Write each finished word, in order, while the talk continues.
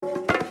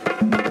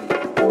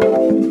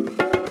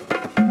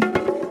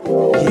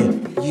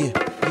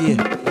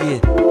Yeah.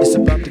 It's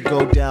about to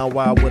go down.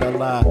 Why would I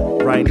lie?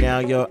 Right now,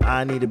 yo,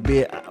 I need a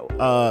bit.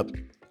 I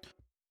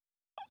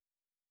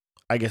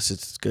guess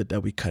it's good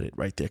that we cut it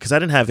right there because I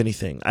didn't have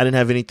anything. I didn't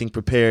have anything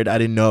prepared. I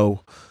didn't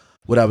know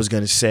what I was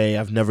going to say.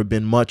 I've never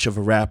been much of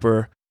a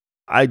rapper.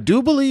 I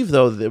do believe,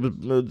 though,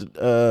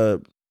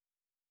 that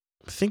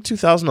I think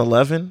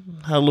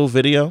 2011 had a little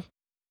video.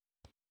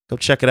 Go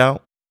check it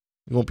out.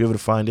 You won't be able to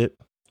find it.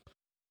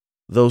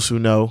 Those who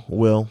know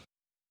will.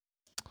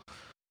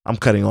 I'm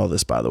cutting all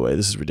this, by the way.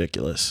 This is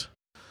ridiculous.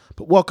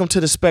 But welcome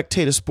to the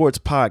Spectator Sports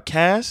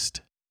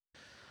Podcast.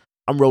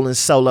 I'm rolling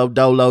solo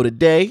dolo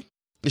today.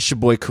 It's your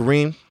boy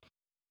Kareem.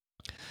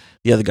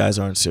 The other guys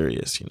aren't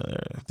serious.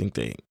 I think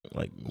they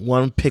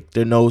one picked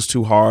their nose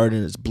too hard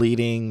and it's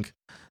bleeding.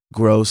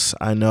 Gross.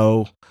 I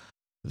know.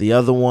 The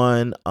other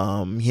one,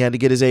 he had to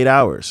get his 8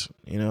 hours,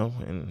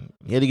 and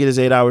he had to get his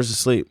 8 hours of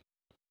sleep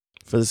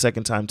for the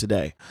second time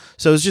today.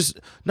 So it's just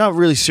not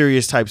really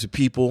serious types of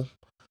people.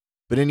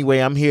 But anyway,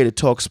 I'm here to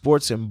talk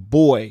sports, and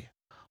boy,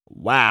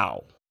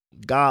 wow,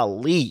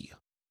 golly,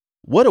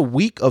 what a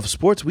week of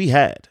sports we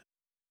had.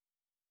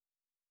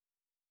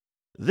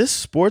 This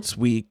sports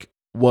week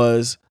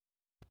was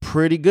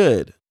pretty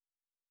good.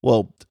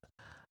 Well,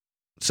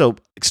 so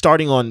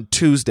starting on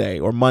Tuesday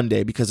or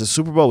Monday, because the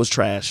Super Bowl was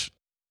trash.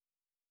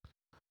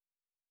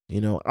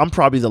 I'm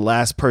probably the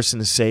last person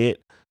to say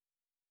it,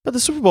 but the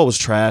Super Bowl was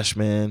trash,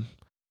 man.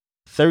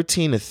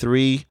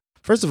 13-3.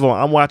 First of all,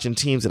 I'm watching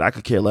teams that I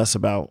could care less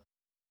about.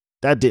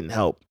 That didn't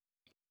help.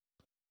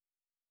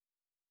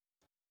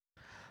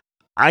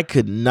 I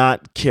could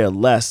not care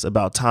less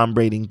about Tom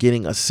Brady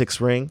getting a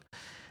 6th ring.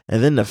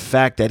 And then the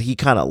fact that he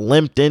kind of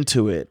limped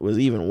into it was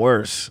even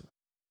worse.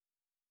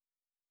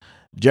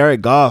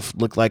 Jared Goff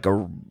looked like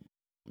a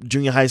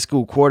junior high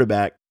school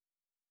quarterback,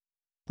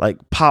 like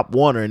Pop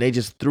Warner, and they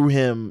just threw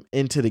him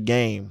into the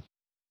game.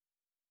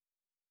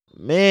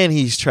 Man,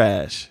 he's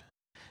trash.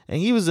 And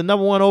he was the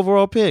number 1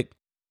 overall pick.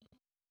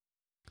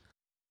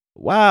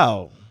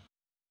 Wow.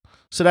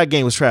 So that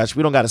game was trash.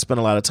 We don't got to spend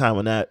a lot of time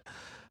on that.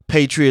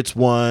 Patriots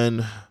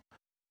won.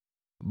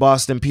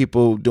 Boston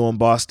people doing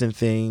Boston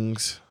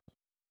things.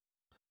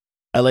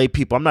 LA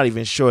people, I'm not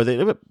even sure.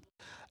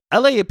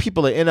 LA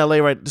people are in LA,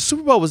 right? The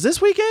Super Bowl was this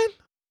weekend?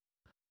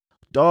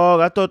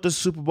 Dog, I thought the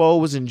Super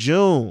Bowl was in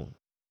June.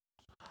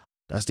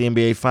 That's the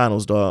NBA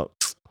Finals, dog.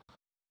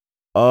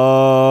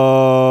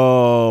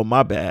 Oh,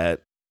 my bad.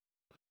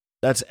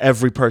 That's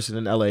every person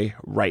in LA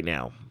right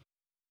now.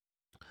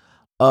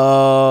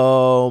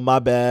 Oh, my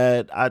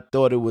bad. I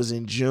thought it was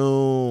in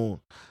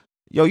June.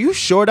 Yo, you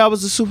sure that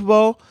was the Super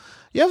Bowl?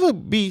 You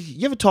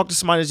ever talk to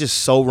somebody that's just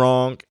so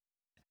wrong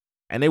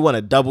and they want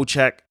to double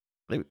check?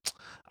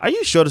 Are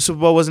you sure the Super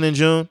Bowl wasn't in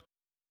June?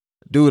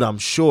 Dude, I'm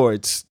sure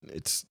it's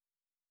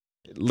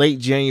late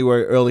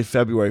January, early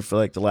February for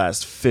like the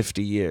last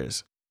 50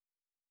 years.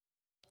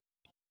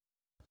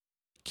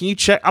 Can you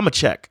check? I'm going to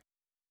check.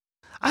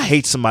 I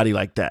hate somebody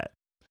like that.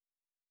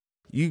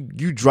 You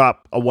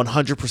drop a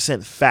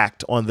 100%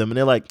 fact on them and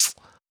they're like,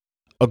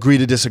 agree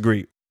to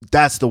disagree.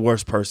 That's the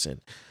worst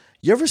person.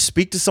 You ever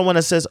speak to someone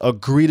that says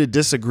agree to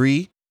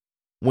disagree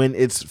when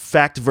it's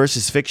fact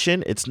versus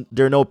fiction?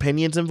 There are no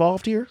opinions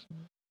involved here.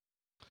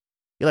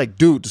 You're like,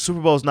 dude, the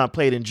Super Bowl is not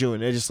played in June.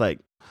 They're just like,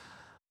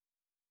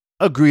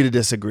 agree to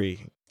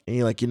disagree. And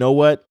you're like, you know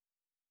what?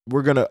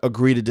 We're going to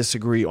agree to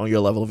disagree on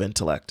your level of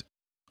intellect.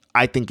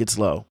 I think it's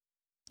low.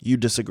 You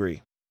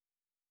disagree.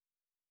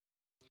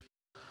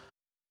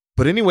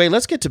 But anyway,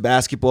 let's get to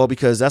basketball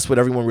because that's what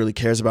everyone really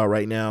cares about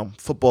right now.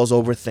 Football's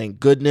over. Thank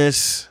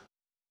goodness.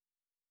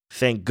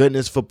 Thank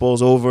goodness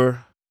football's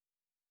over.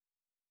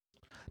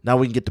 Now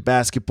we can get to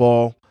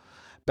basketball.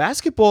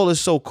 Basketball is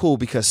so cool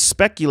because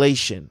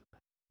speculation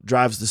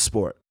drives the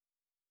sport.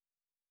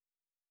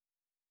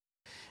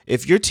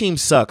 If your team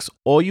sucks,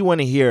 all you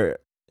want to hear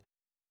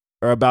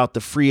are about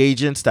the free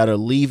agents that are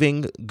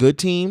leaving good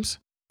teams,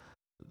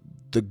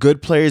 the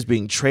good players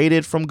being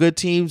traded from good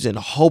teams, and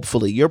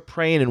hopefully you're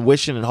praying and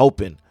wishing and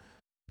hoping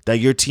that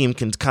your team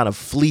can kind of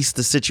fleece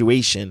the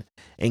situation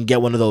and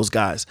get one of those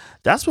guys.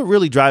 That's what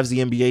really drives the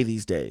NBA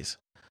these days.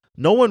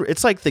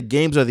 It's like the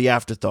games are the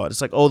afterthought.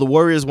 It's like, oh, the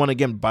Warriors won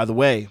again. By the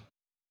way,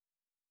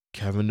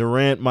 Kevin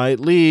Durant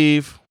might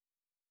leave.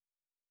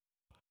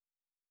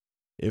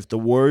 If the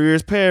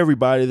Warriors pay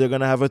everybody, they're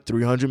going to have a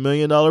 $300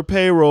 million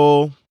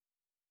payroll.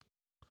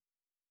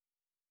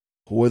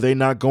 Who are they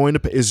not going to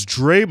pay? Is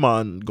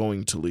Draymond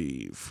going to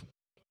leave?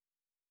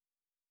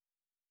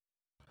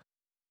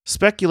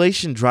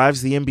 Speculation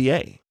drives the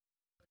NBA.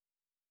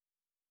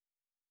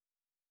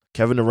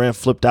 Kevin Durant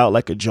flipped out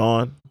like a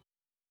John.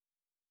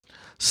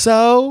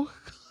 So,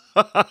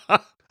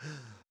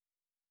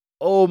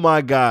 oh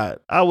my God.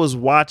 I was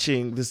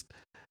watching this.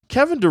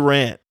 Kevin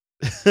Durant.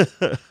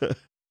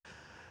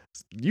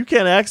 You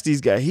can't ask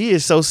these guys. He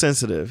is so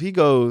sensitive. He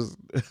goes,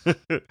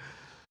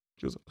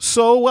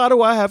 so why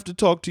do I have to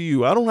talk to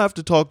you? I don't have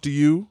to talk to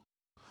you.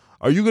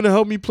 Are you going to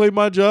help me play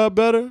my job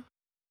better?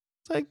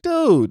 It's like,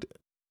 dude,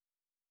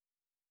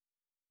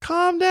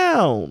 Calm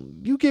down.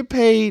 You get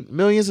paid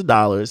millions of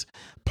dollars.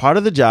 Part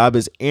of the job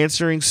is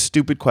answering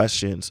stupid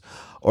questions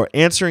or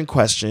answering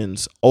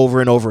questions over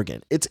and over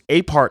again. It's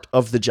a part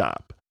of the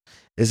job.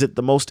 Is it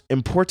the most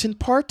important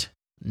part?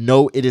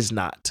 No, it is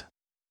not.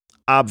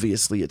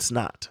 Obviously, it's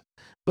not.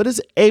 But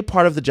it's a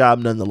part of the job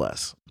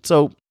nonetheless.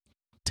 So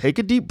take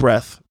a deep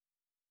breath.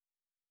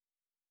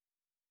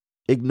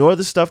 Ignore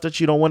the stuff that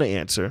you don't want to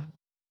answer.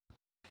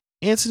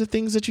 Answer the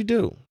things that you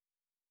do.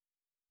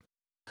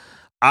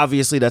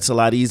 Obviously, that's a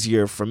lot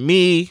easier for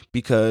me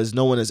because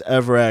no one has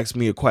ever asked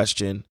me a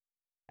question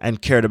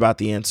and cared about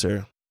the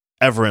answer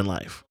ever in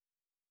life.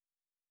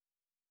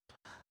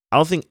 I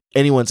don't think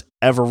anyone's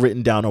ever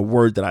written down a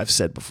word that I've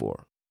said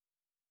before.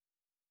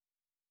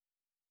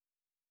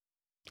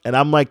 And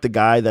I'm like the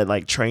guy that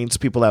like trains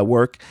people at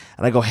work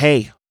and I go,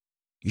 hey,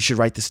 you should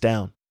write this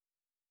down.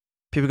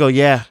 People go,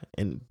 yeah.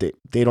 And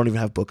they don't even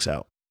have books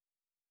out.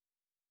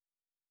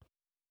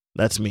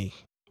 That's me.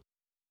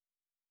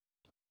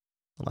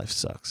 Life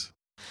sucks.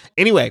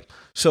 Anyway,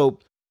 so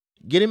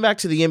getting back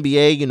to the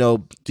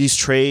NBA, these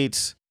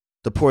trades,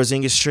 the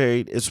Porzingis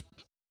trade is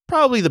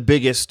probably the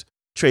biggest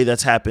trade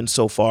that's happened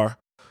so far.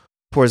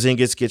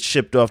 Porzingis gets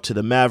shipped off to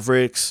the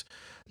Mavericks.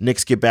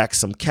 Knicks get back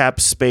some cap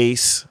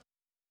space.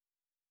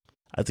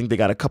 I think they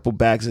got a couple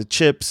bags of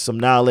chips, some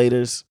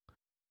Annihilators,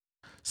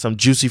 some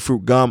juicy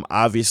fruit gum.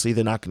 Obviously,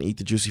 they're not going to eat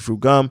the juicy fruit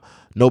gum.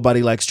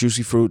 Nobody likes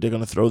juicy fruit. They're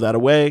going to throw that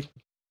away.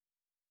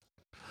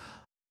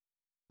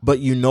 But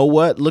you know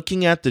what?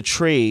 Looking at the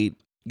trade,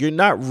 you're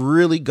not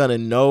really going to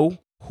know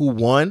who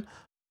won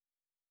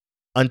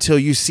until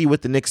you see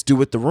what the Knicks do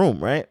with the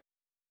room, right?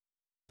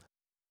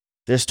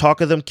 There's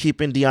talk of them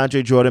keeping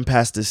DeAndre Jordan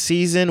past this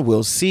season.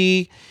 We'll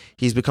see.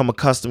 He's become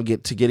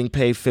accustomed to getting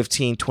paid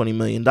 $15, $20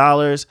 million.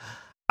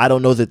 I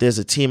don't know that there's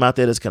a team out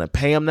there that's going to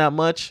pay him that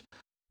much,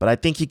 but I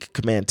think he could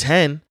command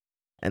 10,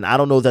 and I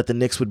don't know that the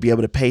Knicks would be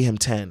able to pay him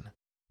 10.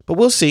 But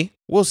we'll see.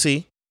 We'll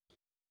see.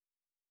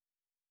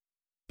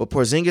 But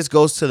Porzingis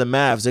goes to the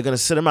Mavs. They're going to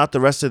sit him out the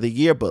rest of the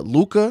year, but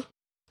Luka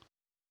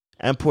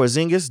and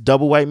Porzingis,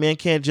 double white man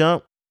can't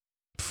jump.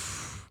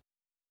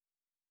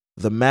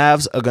 The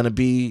Mavs are going to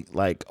be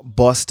like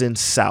Boston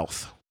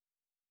South.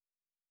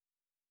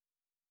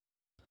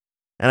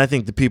 And I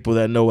think the people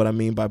that know what I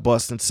mean by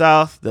Boston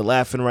South, they're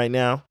laughing right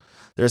now.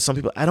 There are some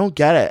people, I don't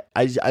get it.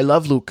 I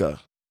love Luka.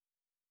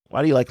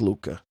 Why do you like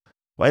Luka?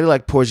 Why do you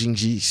like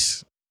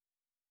Porzingis?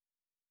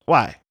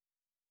 Why?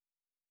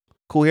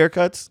 Cool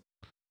haircuts?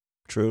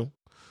 True.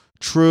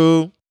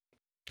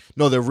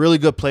 No, they're really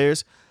good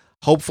players.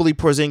 Hopefully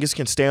Porzingis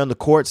can stay on the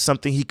court,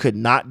 something he could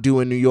not do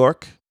in New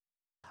York.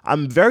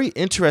 I'm very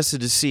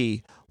interested to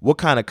see what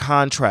kind of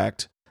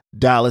contract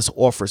Dallas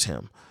offers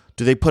him.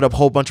 Do they put up a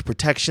whole bunch of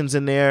protections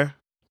in there?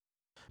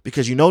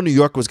 Because New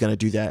York was going to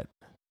do that.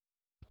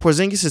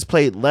 Porzingis has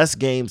played less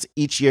games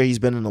each year he's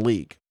been in the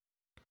league,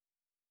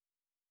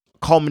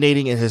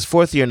 culminating in his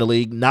fourth year in the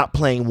league, not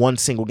playing one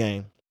single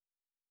game.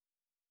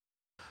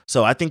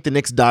 So I think the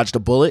Knicks dodged a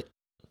bullet,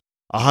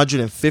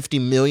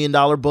 $150 million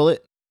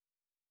bullet,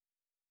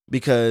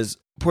 because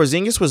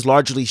Porzingis was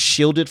largely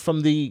shielded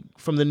from the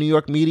New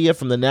York media,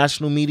 from the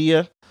national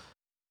media.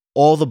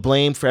 All the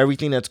blame for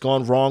everything that's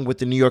gone wrong with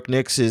the New York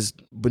Knicks has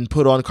been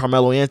put on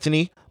Carmelo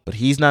Anthony, but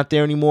he's not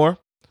there anymore.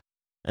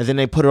 And then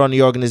they put it on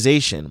the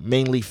organization,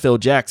 mainly Phil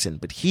Jackson,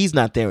 but he's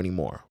not there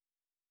anymore.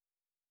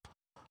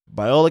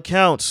 By all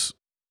accounts,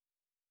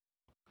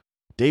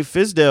 Dave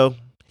Fizdale,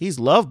 he's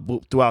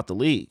loved throughout the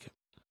league.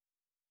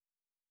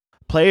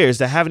 Players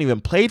that haven't even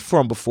played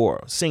for him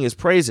before sing his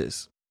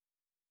praises.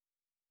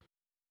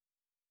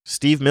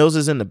 Steve Mills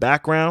is in the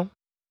background.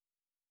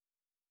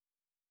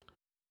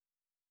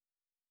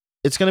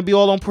 It's going to be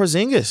all on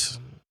Porzingis.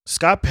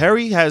 Scott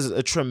Perry has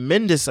a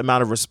tremendous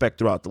amount of respect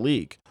throughout the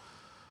league.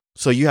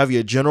 So you have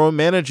your general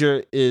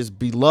manager is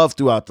beloved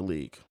throughout the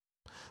league.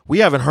 We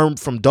haven't heard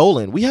from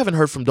Dolan. We haven't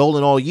heard from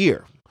Dolan all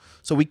year.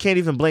 So we can't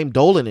even blame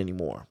Dolan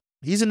anymore.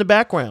 He's in the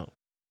background.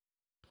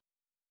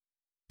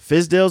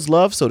 Fizdale's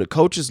loved, so the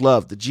coach is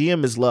loved. The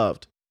GM is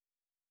loved.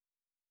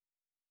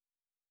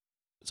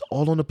 It's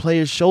all on the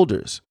players'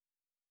 shoulders.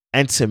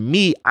 And to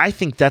me, I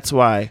think that's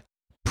why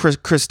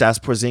Kristaps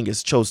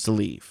Porzingis chose to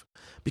leave.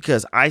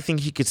 Because I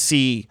think he could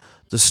see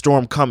the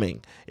storm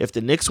coming. If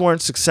the Knicks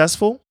weren't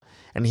successful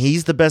and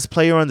he's the best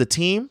player on the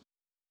team,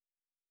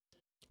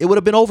 it would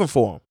have been over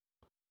for him.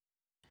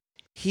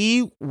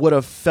 He would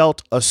have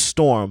felt a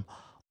storm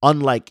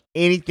unlike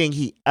anything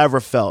he ever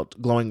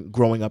felt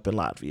growing up in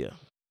Latvia.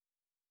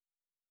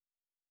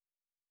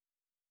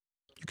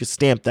 You could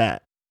stamp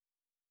that.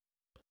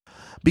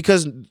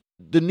 Because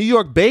the New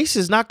York base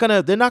is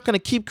they're not gonna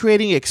keep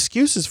creating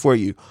excuses for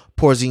you,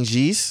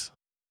 Porzingis.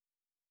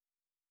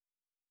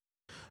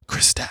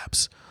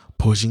 Kristaps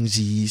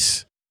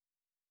Porzingis.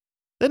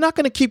 They're not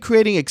gonna keep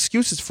creating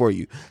excuses for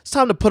you. It's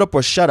time to put up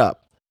or shut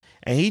up.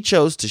 And he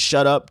chose to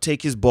shut up,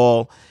 take his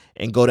ball,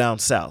 and go down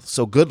south.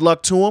 So good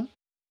luck to him.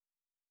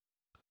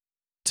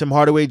 Tim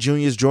Hardaway Jr.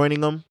 is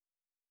joining him.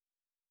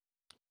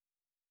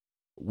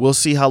 We'll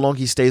see how long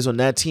he stays on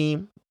that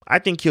team. I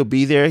think he'll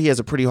be there. He has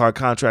a pretty hard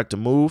contract to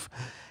move.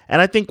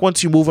 And I think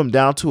once you move him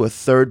down to a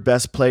third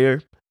best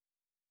player,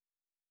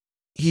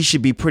 he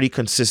should be pretty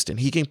consistent.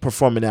 He can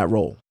perform in that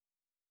role.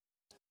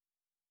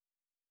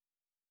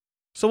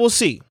 So we'll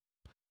see.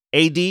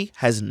 AD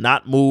has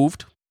not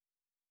moved.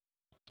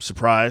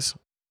 Surprise.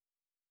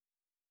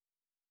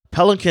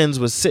 Pelicans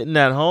was sitting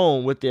at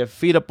home with their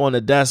feet up on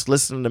the desk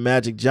listening to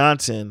Magic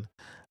Johnson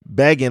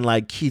begging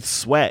like Keith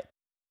Sweat.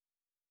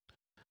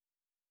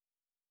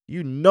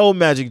 You know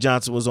Magic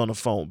Johnson was on the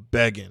phone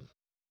begging.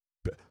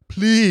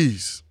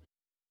 Please.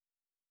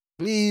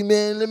 Please,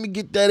 man, let me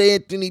get that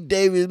Anthony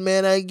Davis,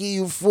 man. I give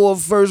you 4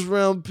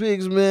 first-round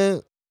picks,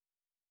 man.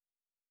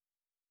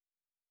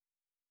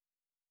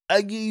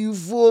 I give you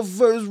 4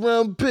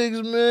 first-round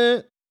picks,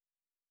 man.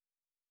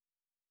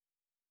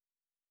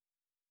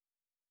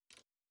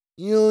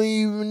 You don't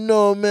even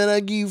know, man. I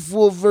give you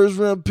 4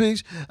 first-round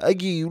picks. I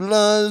give you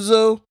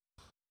Lonzo.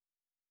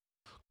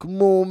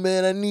 Come on,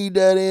 man. I need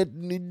that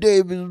Anthony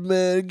Davis,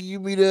 man.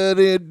 Give me that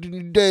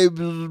Anthony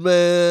Davis,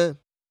 man.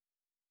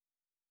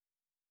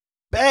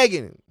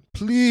 Begging,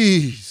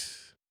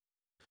 please.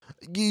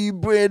 I give you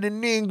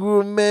Brandon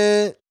Ingram,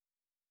 man.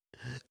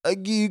 I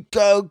give you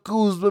Kyle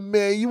Kuzma,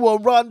 man. You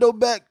want Rondo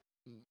back?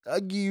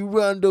 I give you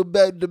Rondo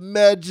back. The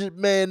Magic,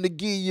 man, to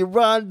give you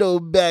Rondo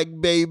back,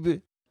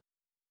 baby.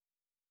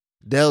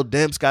 Dell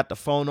Demps got the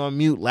phone on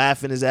mute,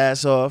 laughing his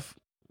ass off.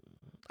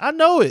 I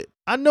know it.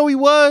 I know he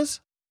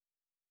was.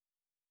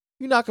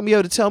 You're not going to be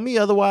able to tell me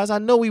otherwise. I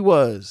know he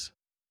was.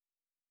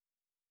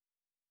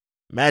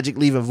 Magic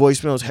leaving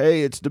voicemails.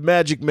 Hey, it's the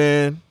Magic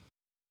Man.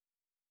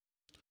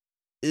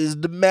 It's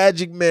the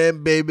Magic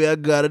Man, baby. I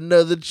got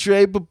another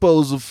trade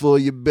proposal for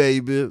you,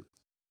 baby.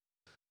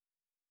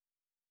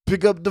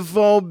 Pick up the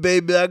phone,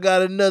 baby. I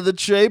got another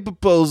trade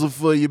proposal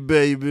for you,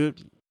 baby.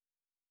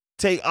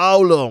 Take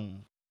all of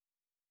them.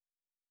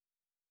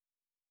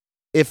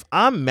 If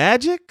I'm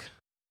Magic,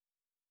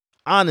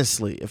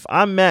 honestly, if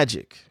I'm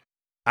Magic,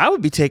 I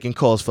would be taking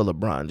calls for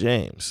LeBron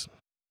James.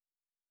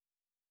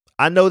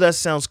 I know that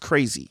sounds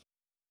crazy,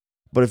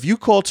 but if you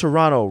call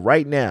Toronto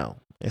right now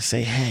and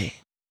say, hey,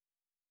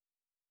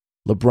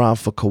 LeBron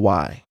for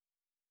Kawhi,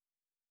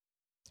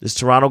 is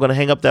Toronto going to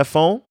hang up that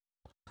phone?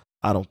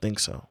 I don't think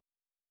so.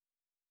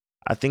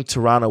 I think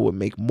Toronto would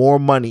make more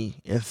money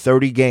in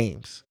 30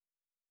 games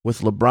with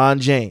LeBron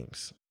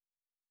James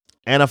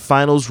and a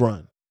finals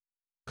run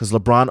because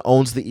LeBron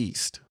owns the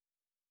East.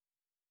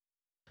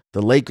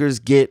 The Lakers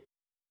get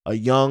a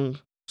young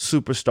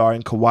superstar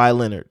in Kawhi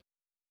Leonard.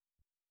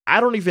 I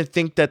don't even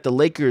think that the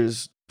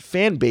Lakers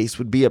fan base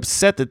would be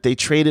upset that they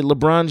traded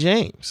LeBron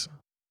James.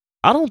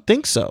 I don't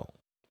think so.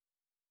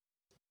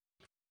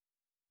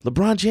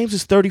 LeBron James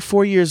is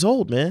 34 years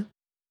old, man.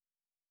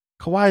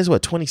 Kawhi is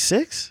what,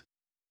 26?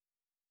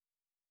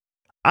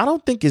 I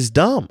don't think it's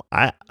dumb.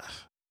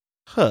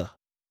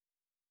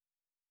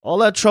 All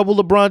that trouble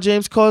LeBron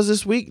James caused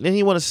this week, then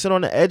he want to sit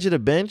on the edge of the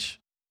bench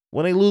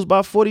when they lose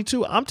by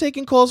 42. I'm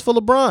taking calls for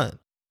LeBron.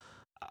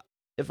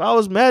 If I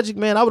was Magic,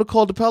 man, I would have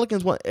called the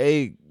Pelicans.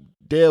 Hey,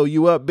 Dale,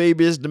 you up,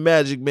 baby? It's the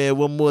Magic, man.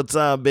 One more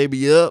time, baby,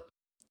 you up?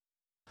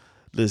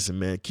 Listen,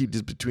 man, keep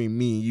this between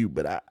me and you,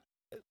 but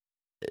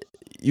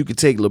you could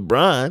take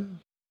LeBron.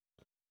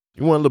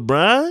 You want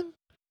LeBron?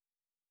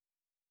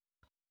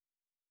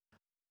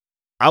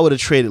 I would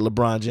have traded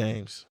LeBron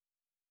James.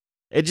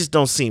 It just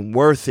don't seem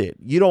worth it.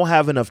 You don't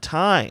have enough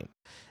time.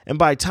 And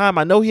by time,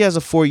 I know he has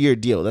a 4-year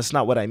deal. That's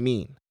not what I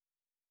mean.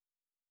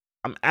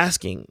 I'm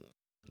asking,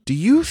 do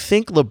you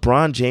think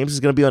LeBron James is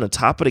going to be on the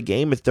top of the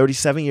game at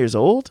 37 years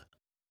old?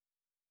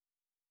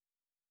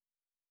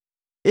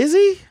 Is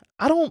he?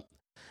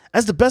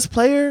 As the best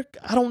player,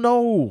 I don't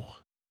know.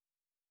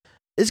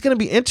 It's going to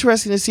be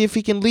interesting to see if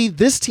he can lead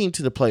this team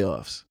to the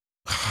playoffs.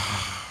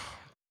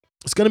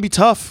 It's going to be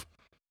tough.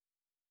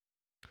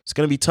 It's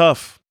going to be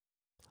tough.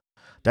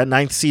 That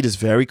 9th seed is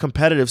very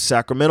competitive.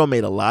 Sacramento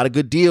made a lot of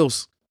good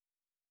deals.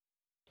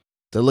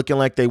 They're looking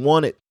like they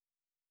want it.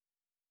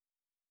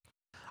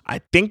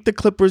 I think the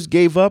Clippers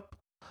gave up,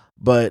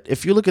 but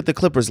if you look at the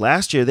Clippers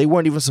last year, they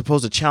weren't even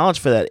supposed to challenge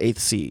for that 8th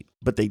seed,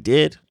 but they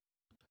did.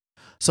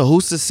 So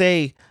who's to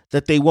say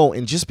that they won't?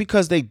 And just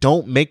because they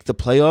don't make the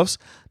playoffs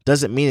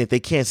doesn't mean that they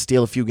can't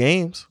steal a few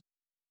games.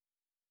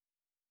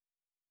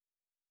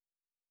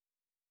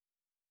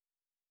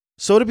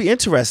 So it'll be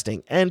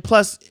interesting. And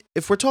plus,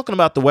 if we're talking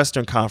about the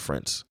Western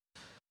Conference,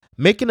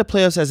 making the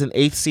playoffs as an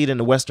 8th seed in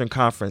the Western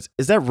Conference,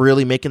 is that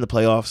really making the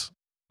playoffs?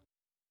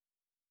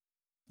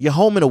 You're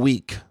home in a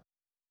week.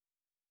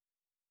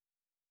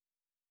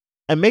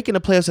 And making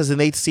the playoffs as an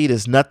 8th seed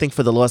is nothing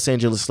for the Los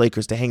Angeles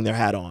Lakers to hang their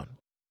hat on.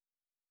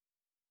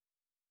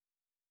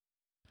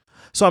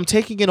 So I'm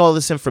taking in all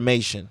this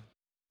information.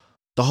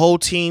 The whole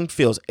team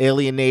feels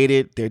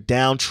alienated. They're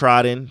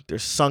downtrodden. They're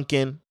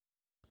sunken.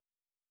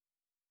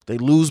 They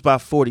lose by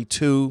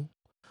 42.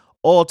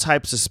 All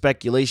types of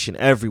speculation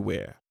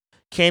everywhere.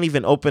 Can't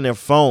even open their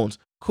phones.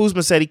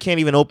 Kuzma said he can't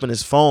even open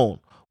his phone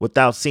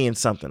without seeing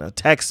something. A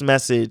text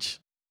message.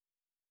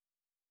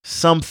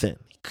 Something.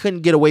 He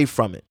couldn't get away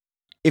from it.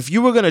 If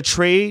you were going to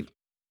trade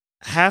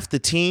half the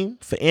team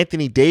for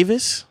Anthony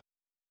Davis,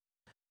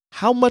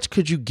 How much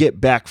could you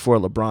get back for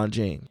LeBron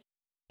James?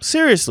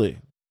 Seriously.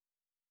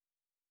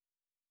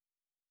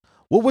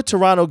 What would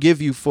Toronto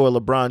give you for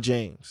LeBron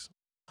James?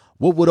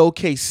 What would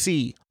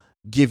OKC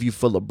give you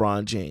for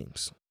LeBron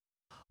James?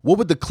 What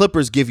would the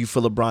Clippers give you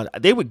for LeBron?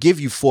 They would give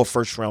you 4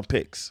 first-round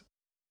picks.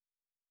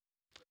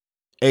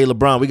 Hey,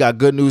 LeBron, we got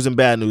good news and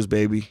bad news,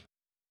 baby.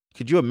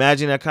 Could you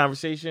imagine that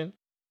conversation?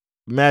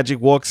 Magic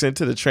walks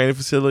into the training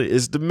facility.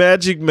 It's the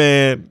Magic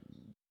Man.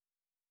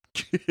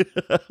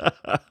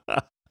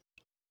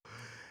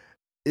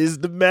 It's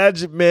the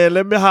Magic Man.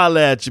 Let me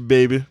holler at you,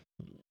 baby.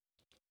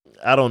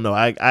 I don't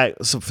know.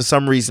 So for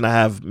some reason I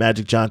have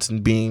Magic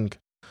Johnson being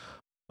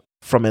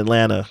from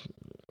Atlanta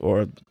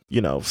or,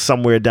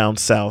 somewhere down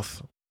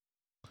south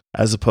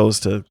as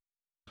opposed to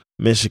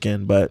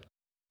Michigan. But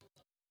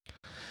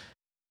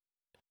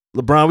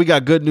LeBron, we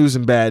got good news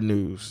and bad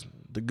news.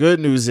 The good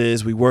news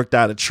is we worked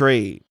out a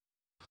trade.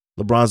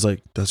 LeBron's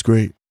like, that's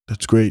great.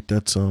 That's great.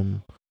 That's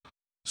so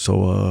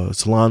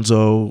it's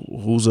Lonzo.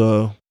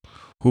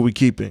 Who we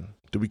keeping?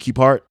 Did we keep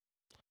Hart?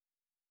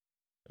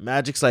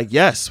 Magic's like,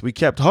 yes, we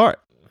kept Hart.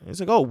 He's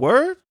like, oh,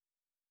 word?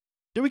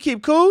 Did we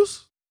keep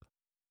Kuz?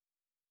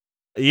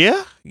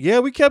 Yeah,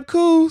 we kept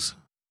Kuz.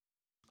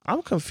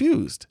 I'm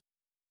confused.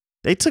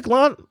 They took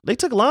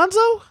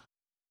Lonzo?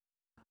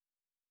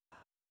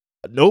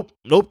 Nope,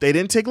 they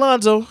didn't take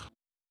Lonzo.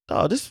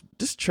 Oh, this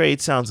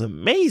trade sounds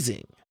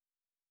amazing.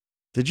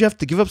 Did you have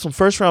to give up some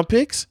first round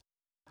picks?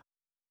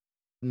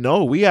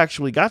 No, we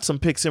actually got some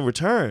picks in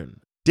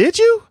return. Did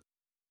you?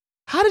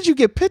 How did you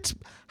get picks?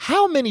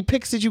 How many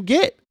picks did you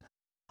get?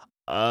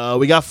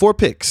 We got 4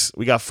 picks.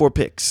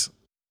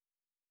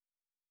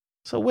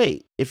 So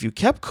wait, if you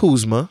kept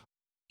Kuzma,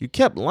 you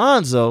kept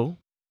Lonzo,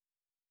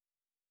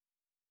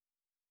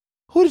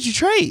 who did you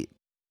trade?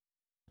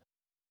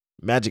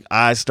 Magic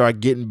eyes start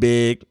getting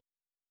big.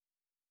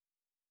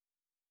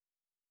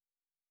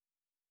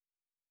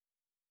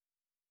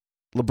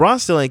 LeBron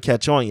still ain't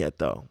catch on yet,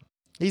 though.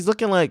 He's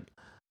looking like,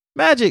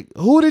 Magic,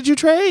 who did you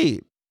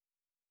trade?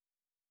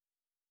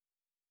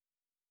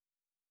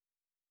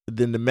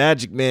 Then the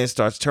Magic Man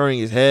starts turning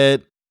his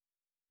head,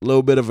 a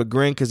little bit of a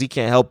grin because he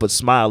can't help but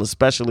smile,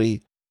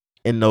 especially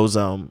in those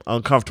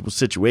uncomfortable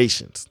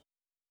situations.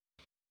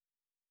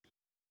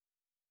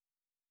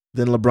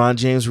 Then LeBron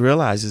James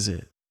realizes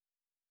it.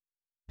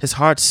 His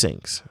heart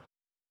sinks.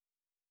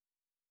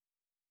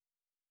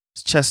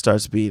 His chest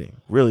starts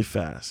beating really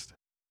fast.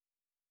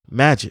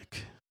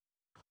 Magic,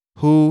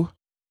 who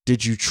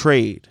did you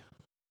trade?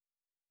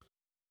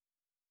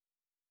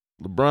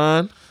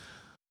 LeBron,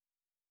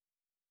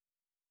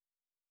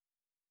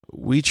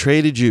 we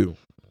traded you.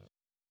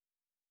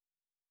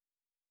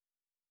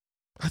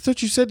 I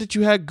thought you said that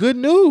you had good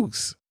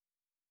news.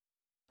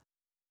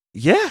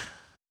 Yeah.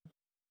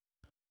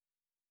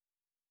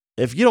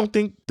 If you don't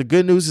think the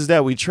good news is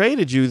that we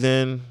traded you,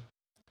 then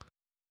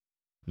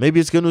maybe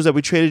it's good news that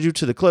we traded you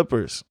to the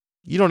Clippers.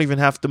 You don't even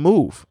have to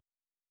move.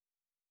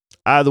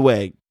 Either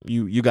way,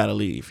 you got to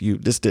leave.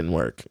 This didn't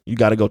work. You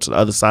got to go to the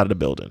other side of the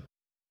building.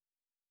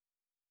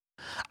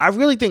 I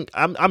really think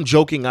I'm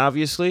joking,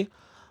 obviously,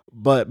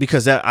 but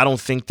because I don't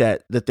think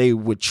that they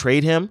would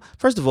trade him.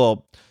 First of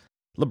all,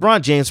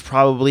 LeBron James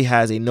probably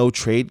has a no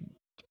trade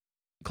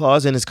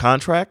clause in his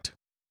contract.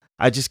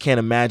 I just can't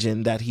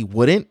imagine that he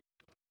wouldn't.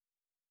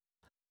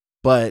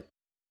 But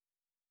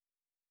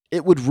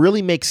it would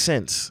really make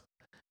sense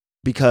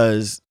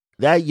because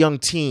that young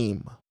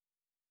team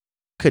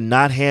could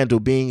not handle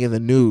being in the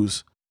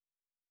news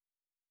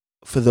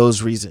for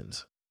those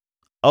reasons.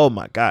 Oh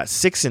my God,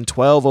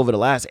 6-12 over the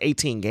last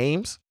 18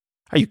 games?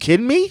 Are you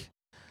kidding me?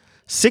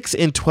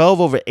 6-12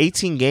 over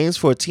 18 games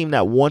for a team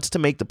that wants to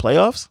make the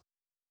playoffs?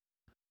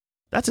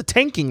 That's a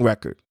tanking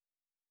record.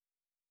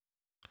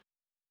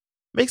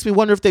 Makes me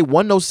wonder if they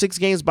won those 6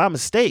 games by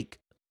mistake.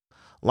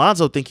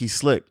 Lonzo think he's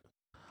slick.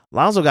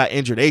 Lonzo got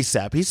injured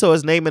ASAP. He saw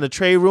his name in a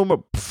trade rumor.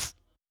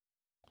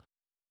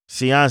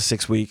 See you in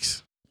 6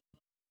 weeks.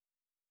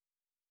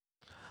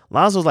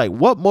 Lonzo's like,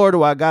 what more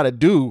do I got to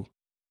do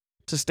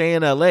to stay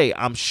in LA?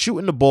 I'm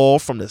shooting the ball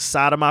from the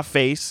side of my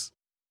face.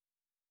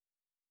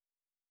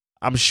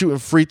 I'm shooting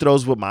free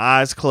throws with my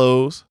eyes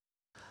closed.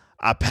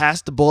 I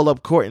pass the ball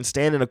up court and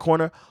stand in a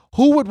corner.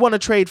 Who would want to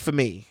trade for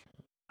me?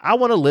 I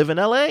want to live in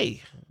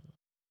LA.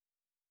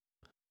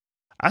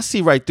 I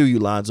see right through you,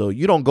 Lonzo.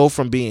 You don't go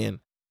from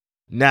being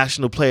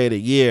National Player of the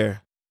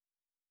Year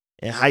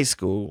in high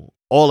school,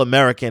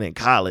 All-American in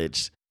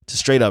college, to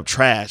straight up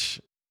trash.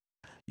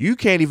 You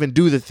can't even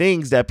do the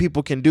things that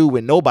people can do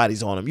when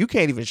nobody's on them. You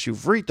can't even shoot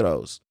free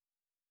throws.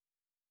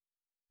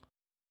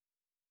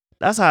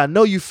 That's how I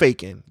know you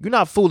faking. You're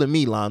not fooling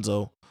me,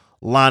 Lonzo.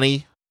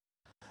 Lonnie.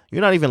 You're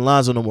not even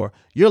Lonzo no more.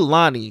 You're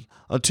Lonnie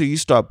until you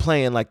start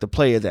playing like the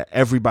player that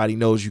everybody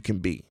knows you can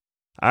be.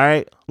 All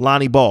right?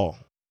 Lonnie Ball.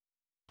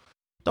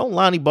 Don't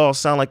Lonnie Ball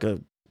sound like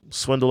a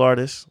swindle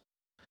artist?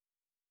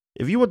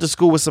 If you went to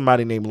school with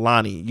somebody named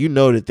Lonnie, you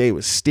know that they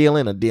was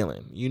stealing or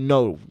dealing. You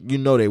know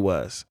they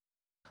was.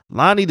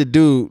 Lonnie the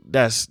dude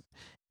that's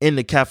in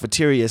the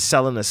cafeteria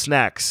selling the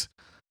snacks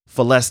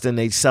for less than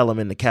they sell them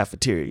in the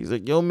cafeteria. He's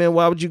like, yo, man,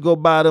 why would you go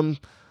buy them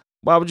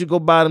Why would you go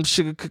buy them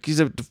sugar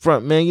cookies at the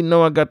front, man? You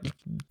know I got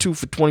 2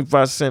 for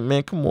 25 cents,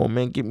 man. Come on,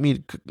 man. Get me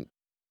the cookie.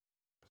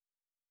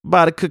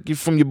 Buy the cookie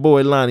from your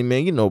boy Lonnie,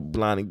 man. You know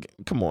Lonnie.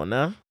 Come on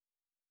now.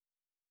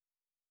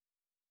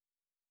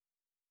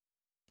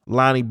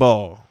 Lonnie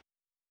Ball.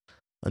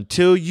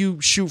 Until you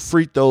shoot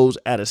free throws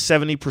at a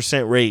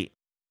 70% rate,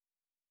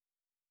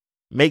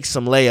 make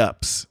some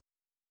layups,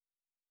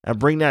 and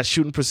bring that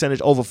shooting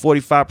percentage over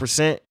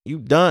 45%, you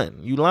done.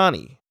 You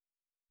Lonnie.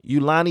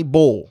 You Lonnie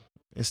Ball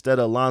instead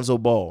of Alonzo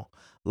Ball.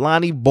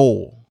 Lonnie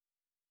Ball.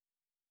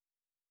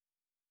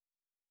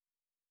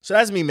 So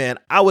that's me, man.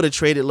 I would have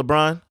traded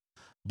LeBron,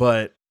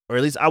 or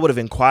at least I would have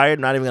inquired.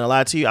 Not even going to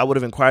lie to you. I would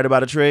have inquired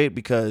about a trade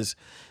because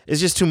it's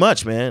just too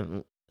much,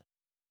 man.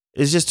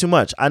 It's just too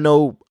much. I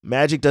know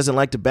Magic doesn't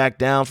like to back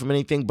down from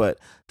anything, but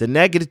the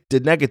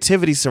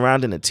negativity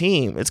surrounding the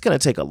team, it's going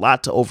to take a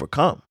lot to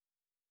overcome.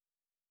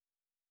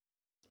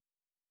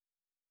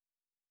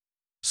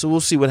 So we'll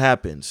see what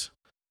happens.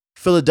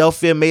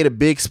 Philadelphia made a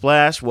big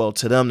splash. Well,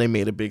 to them, they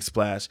made a big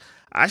splash.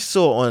 I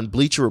saw on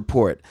Bleacher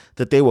Report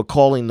that they were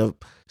calling the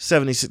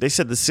 76. They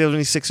said the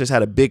 76ers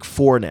had a big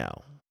four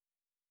now.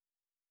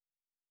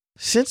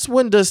 Since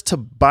when does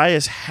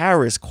Tobias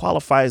Harris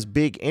qualify as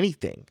big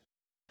anything?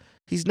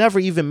 He's never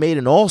even made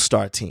an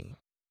all-star team.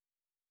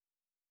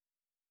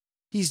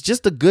 He's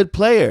just a good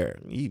player.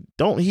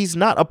 He's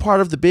not a part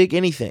of the big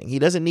anything. He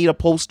doesn't need a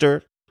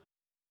poster.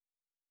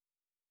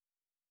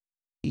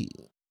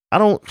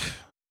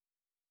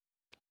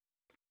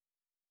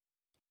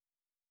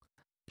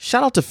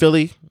 Shout out to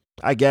Philly,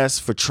 I guess,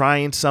 for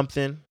trying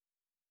something.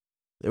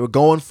 They were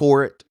going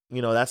for it.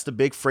 You know, that's the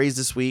big phrase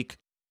this week.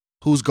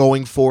 Who's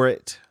going for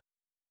it?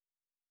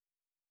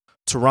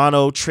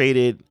 Toronto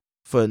traded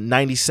for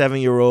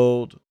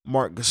 97-year-old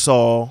Marc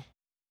Gasol.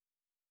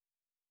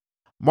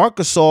 Marc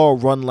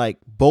Gasol run like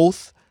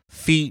both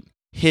feet,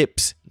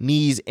 hips,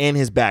 knees, and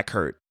his back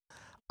hurt.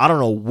 I don't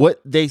know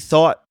what they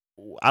thought.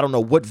 I don't know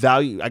what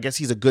value. I guess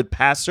he's a good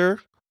passer.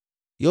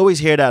 You always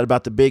hear that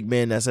about the big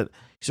men. He's a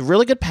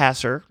really good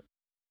passer.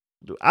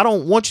 I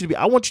want you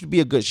to be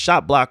a good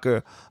shot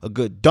blocker, a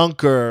good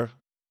dunker,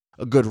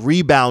 a good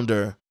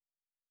rebounder.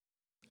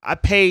 I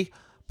pay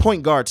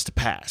point guards to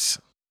pass.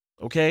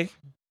 Okay?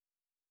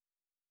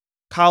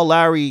 Kyle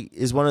Lowry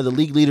is one of the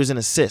league leaders in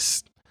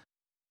assists.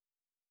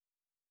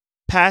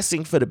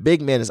 Passing for the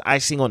big man is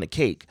icing on the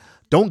cake.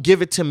 Don't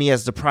give it to me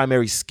as the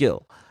primary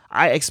skill.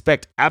 I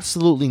expect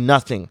absolutely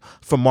nothing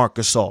from Marc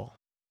Gasol.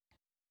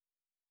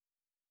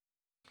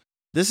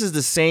 This is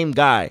the same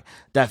guy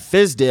that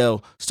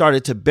Fizdale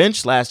started to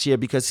bench last year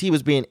because he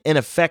was being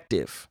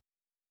ineffective.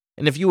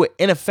 And if you were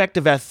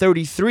ineffective at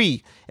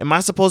 33, am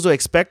I supposed to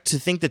expect to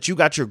think that you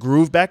got your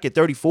groove back at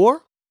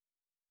 34?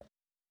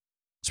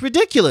 It's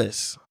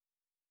ridiculous.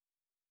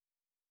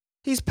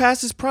 He's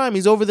past his prime.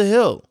 He's over the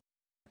hill.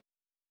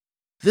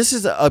 This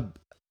is a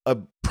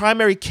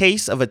primary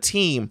case of a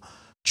team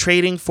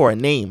trading for a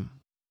name.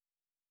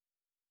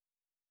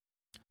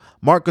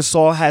 Marc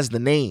Gasol has the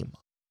name.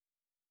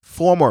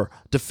 Former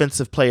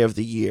Defensive Player of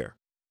the Year.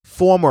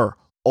 Former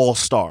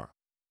All-Star.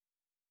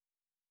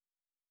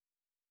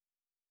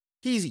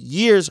 He's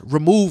years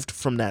removed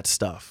from that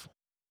stuff.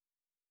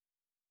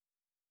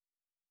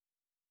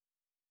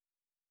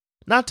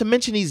 Not to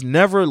mention he's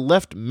never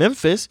left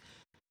Memphis.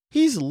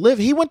 He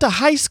went to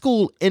high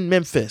school in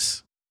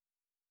Memphis.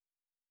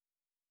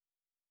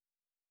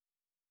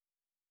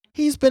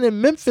 He's been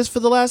in Memphis for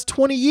the last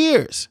 20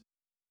 years.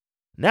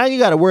 Now you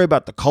got to worry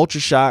about the culture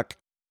shock.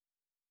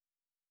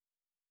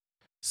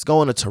 It's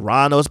going to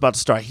Toronto. It's about to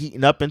start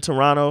heating up in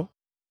Toronto.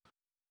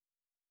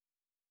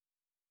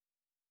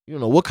 You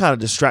don't know what kind of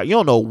distract. You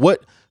don't know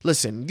what.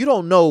 Listen, you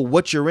don't know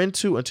what you're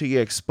into until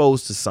you're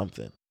exposed to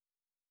something.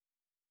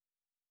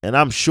 And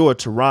I'm sure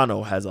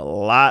Toronto has a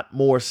lot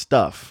more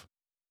stuff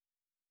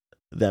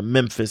than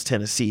Memphis,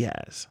 Tennessee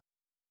has.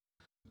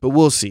 But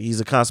we'll see.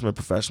 He's a consummate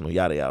professional.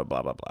 Yada, yada,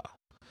 blah, blah, blah.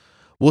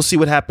 We'll see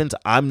what happens.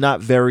 I'm not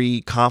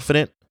very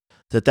confident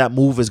that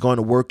move is going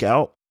to work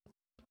out.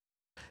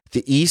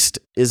 The East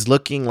is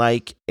looking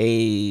like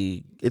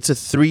it's a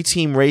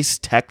 3-team race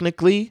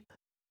technically.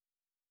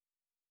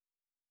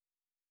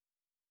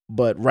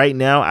 But right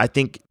now, I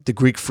think the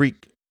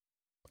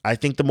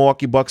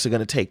Milwaukee Bucks are going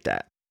to take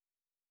that.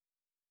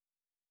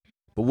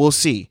 But we'll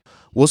see.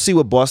 We'll see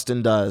what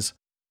Boston does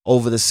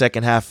over the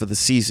second half of the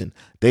season.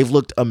 They've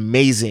looked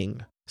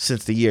amazing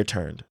since the year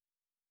turned.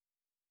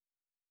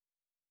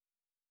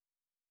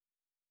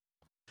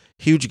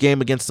 Huge game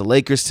against the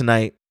Lakers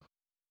tonight.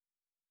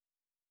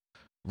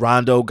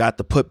 Rondo got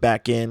the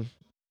putback in.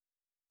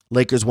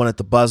 Lakers won at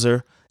the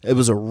buzzer. It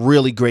was a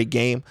really great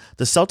game.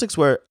 The Celtics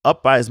were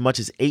up by as much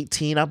as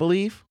 18, I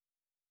believe.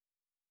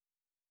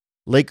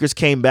 Lakers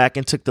came back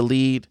and took the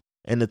lead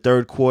in the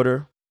third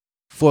quarter.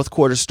 Fourth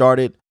quarter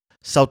started.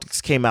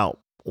 Celtics came out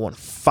on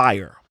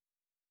fire.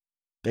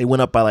 They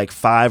went up by like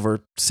 5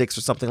 or 6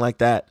 or something like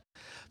that.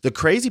 The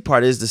crazy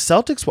part is the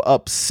Celtics were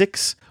up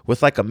 6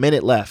 with like a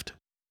minute left.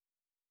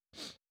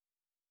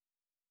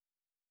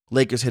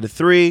 Lakers hit a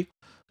 3,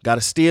 got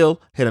a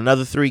steal, hit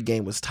another 3,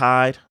 game was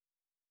tied.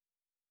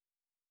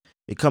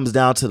 It comes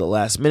down to the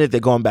last minute. They're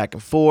going back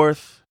and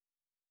forth.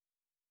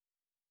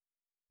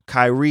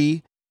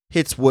 Kyrie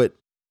hits what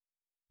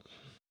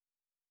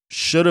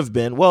should have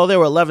been. Well, there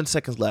were 11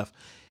 seconds left.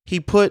 He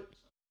put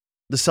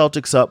the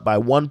Celtics up by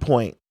 1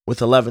 point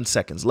with 11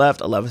 seconds left.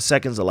 11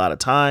 seconds, a lot of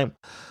time.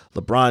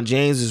 LeBron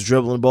James is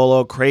dribbling the ball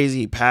all crazy.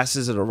 He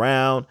passes it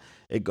around.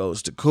 It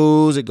goes to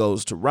Kuz. It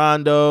goes to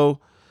Rondo.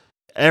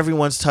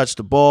 Everyone's touched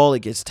the ball.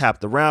 It gets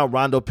tapped around.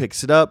 Rondo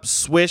picks it up.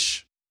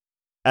 Swish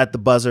at the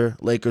buzzer.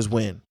 Lakers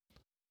win.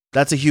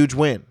 That's a huge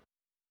win.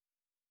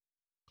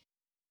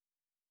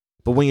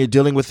 But when you're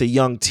dealing with a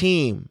young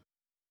team,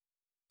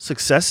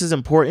 success is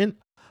important,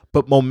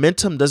 but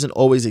momentum doesn't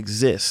always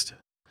exist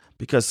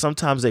because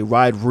sometimes they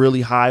ride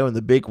really high on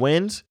the big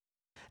wins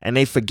and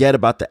they forget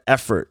about the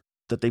effort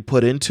that they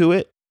put into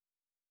it.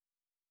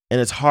 And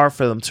it's hard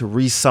for them to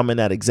resummon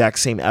that exact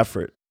same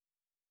effort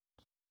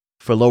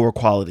for lower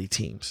quality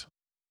teams.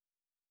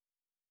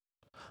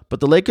 But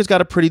the Lakers got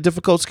a pretty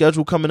difficult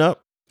schedule coming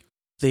up.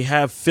 They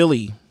have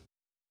Philly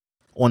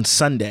on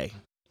Sunday.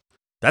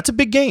 That's a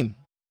big game.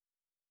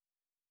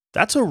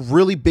 That's a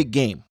really big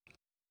game.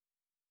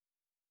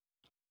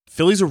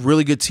 Philly's a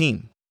really good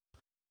team.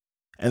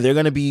 And they're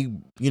going to be,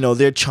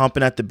 they're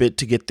chomping at the bit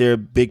to get their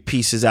big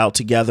pieces out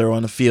together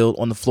on the field,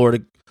 on the floor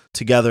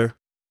together.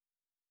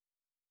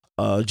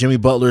 Jimmy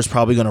Butler is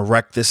probably going to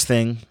wreck this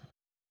thing.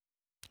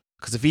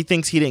 Because if he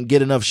thinks he didn't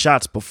get enough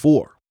shots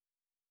before,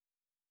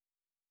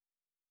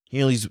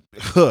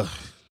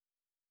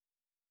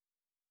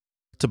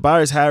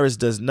 Tobias Harris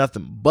does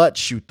nothing but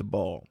shoot the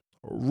ball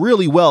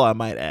really well, I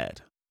might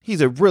add.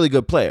 He's a really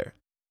good player.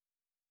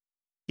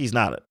 He's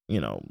not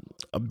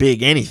a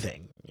big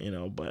anything,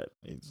 but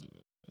he's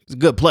a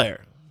good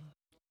player.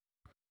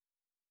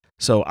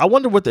 So I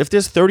wonder if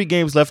there's 30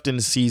 games left in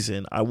the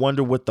season, I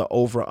wonder what the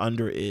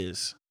over-under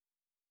is.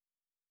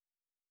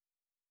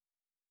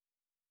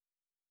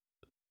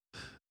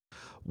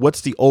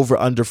 What's the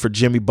over-under for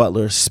Jimmy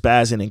Butler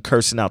spazzing and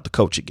cursing out the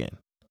coach again?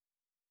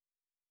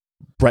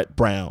 Brett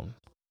Brown,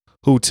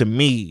 who to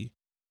me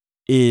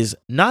is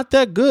not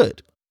that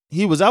good.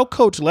 He was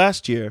outcoached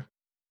last year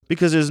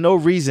because there's no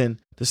reason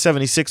the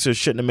 76ers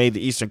shouldn't have made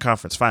the Eastern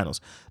Conference Finals.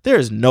 There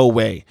is no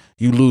way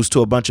you lose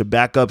to a bunch of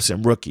backups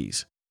and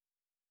rookies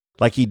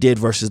like he did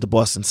versus the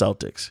Boston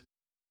Celtics,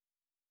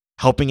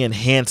 helping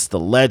enhance the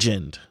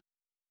legend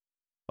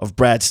of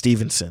Brad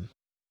Stevenson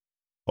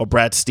or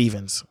Brad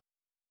Stevens.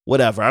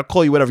 Whatever. I'll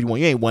call you whatever you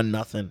want. You ain't won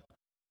nothing.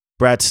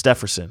 Brad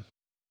Stefferson,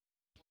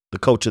 the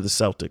coach of the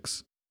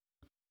Celtics.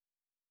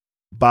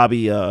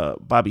 Bobby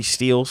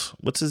Steels.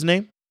 What's his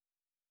name?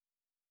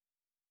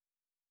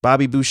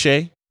 Bobby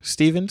Boucher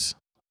Stevens.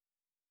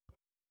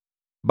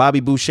 Bobby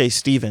Boucher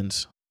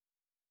Stevens.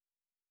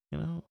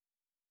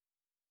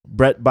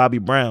 Brett Bobby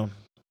Brown.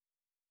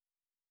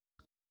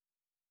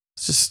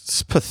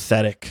 It's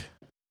pathetic.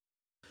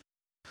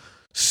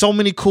 So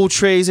many cool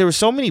trades. There were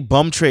so many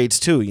bum trades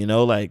too,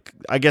 like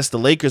I guess the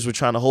Lakers were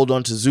trying to hold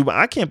on to Zubac.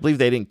 I can't believe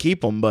they didn't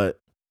keep him, but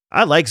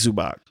I like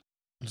Zubac.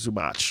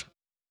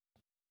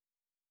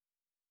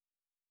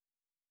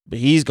 But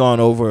he's gone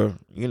over,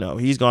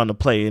 he's gone to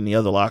play in the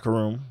other locker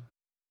room.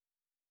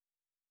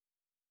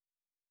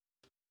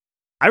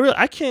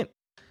 I can't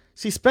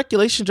see,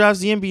 speculation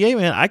drives the NBA,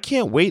 man. I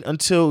can't wait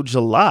until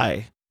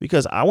July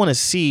because I want to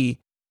see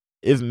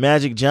if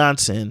Magic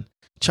Johnson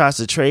tries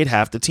to trade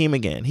half the team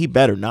again. He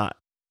better not.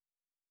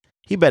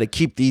 He better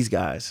keep these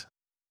guys.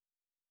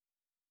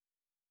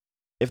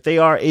 If they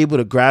are able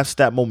to grasp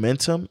that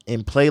momentum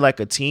and play like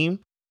a team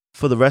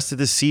for the rest of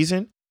this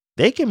season,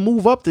 they can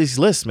move up this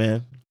list,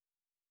 man.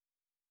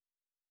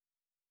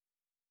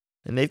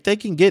 And if they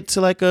can get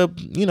to like a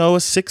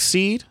 6th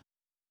seed,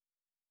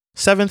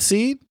 7th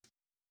seed,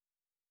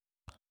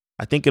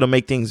 I think it'll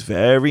make things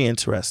very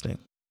interesting.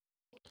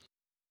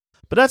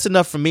 But that's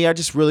enough for me. I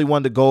just really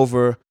wanted to go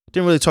over,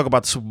 didn't really talk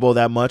about the Super Bowl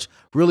that much.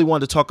 Really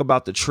wanted to talk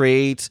about the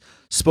trades.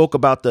 Spoke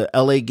about the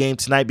LA game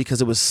tonight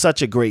because it was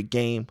such a great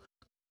game.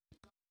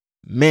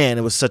 Man,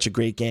 it was such a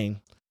great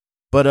game.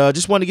 But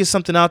just wanted to get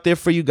something out there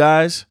for you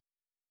guys.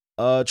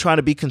 Trying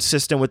to be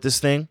consistent with this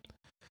thing.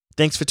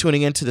 Thanks for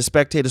tuning in to the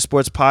Spectator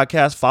Sports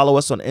Podcast. Follow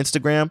us on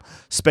Instagram,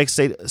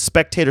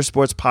 Spectator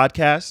Sports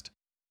Podcast.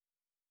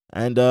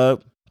 And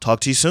talk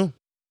to you soon.